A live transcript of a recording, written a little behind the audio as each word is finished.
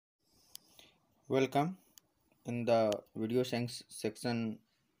Welcome in the video section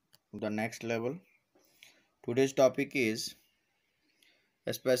of the next level. Today's topic is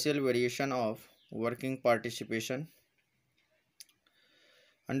a special variation of working participation.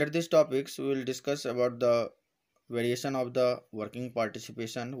 Under these topics, we will discuss about the variation of the working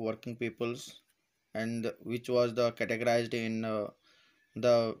participation, working peoples, and which was the categorized in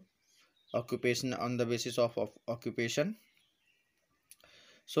the occupation on the basis of occupation.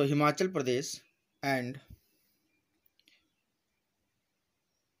 So and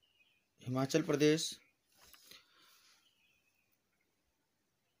Himachal Pradesh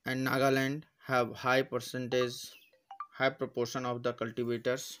and Nagaland have high proportion of the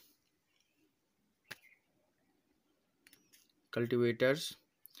cultivators.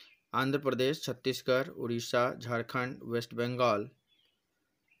 Andhra Pradesh, Chhattisgarh, Odisha, Jharkhand, West Bengal,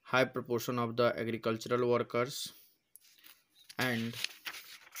 high proportion of the agricultural workers, and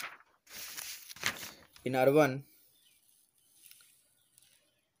in urban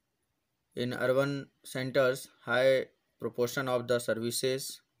centers, high proportion of the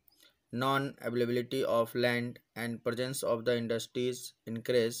services, non-availability of land, and presence of the industries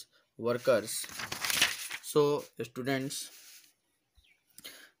increase workers. So, students,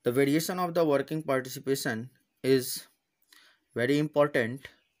 the variation of the working participation is very important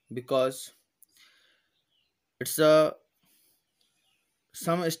because it's a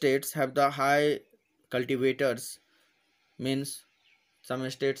some states have the high cultivators, means some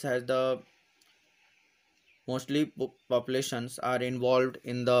states has the mostly populations are involved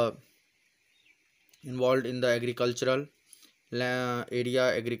in the agricultural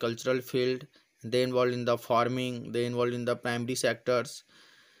area, agricultural field. They involved in the farming, they involved in the primary sectors.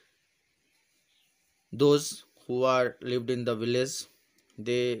 Those who are lived in the village,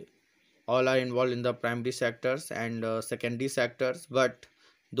 they all are involved in the primary sectors and secondary sectors. But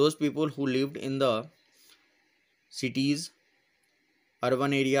those people who lived in the cities,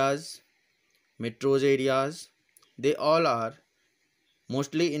 urban areas, metros areas, they all are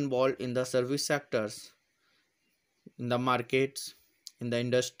mostly involved in the service sectors, in the markets, in the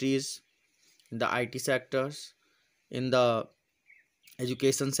industries, in the IT sectors, in the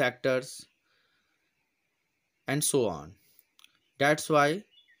education sectors, and so on. That's why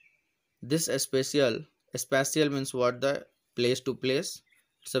this spatial means what, the place to place.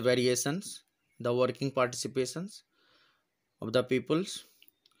 It's a variations, the working participations of the peoples.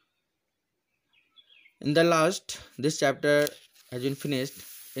 In the last, this chapter has been finished.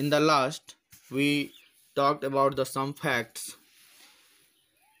 In the last, we talked about the some facts.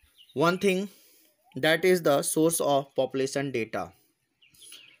 One thing, that is the source of population data.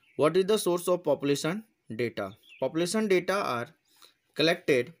 What is the source of population data? Population data are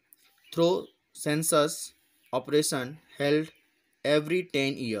collected through census operation held every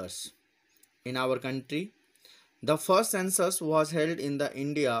 10 years. In our country, the first census was held in the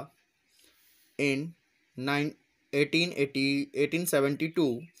India in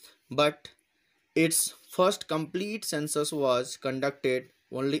 1872, but its first complete census was conducted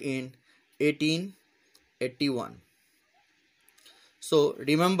only in 1881. So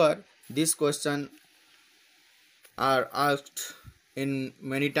remember, this question are asked in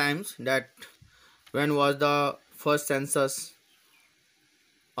many times, that when was the first census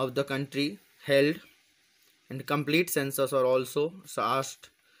of the country held, and complete census are also asked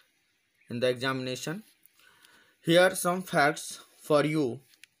in the examination. Here are some facts for you.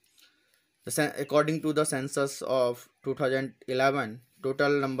 According to the census of 2011,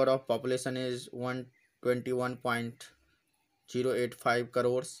 total number of population is 121.085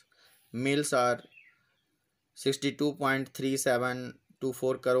 crores. Males are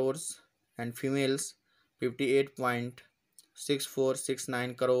 62.3724 crores and females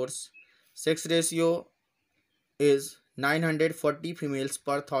 58.6469 crores. Sex ratio is 940 females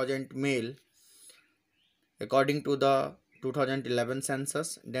per thousand male according to the 2011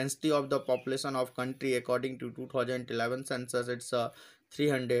 census. Density of the population of country according to 2011 census, it's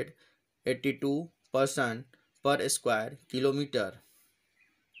 382 person per square kilometer.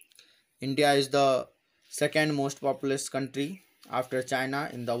 India is the second most populous country after China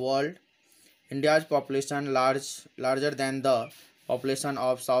in the world. India's population larger than the population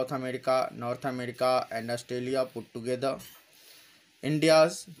of South America, North America, and Australia put together.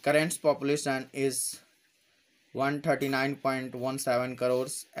 India's current population is 139.17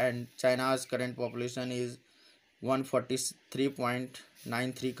 crores and China's current population is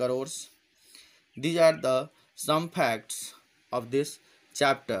 143.93 crores. These are the some facts of this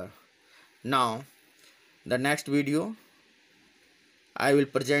chapter. Now, the next video I will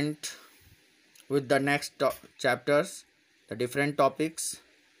present with the next chapters, the different topics.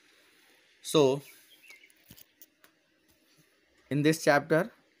 So in this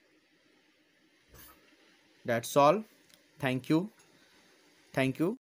chapter, that's all. Thank you. Thank you.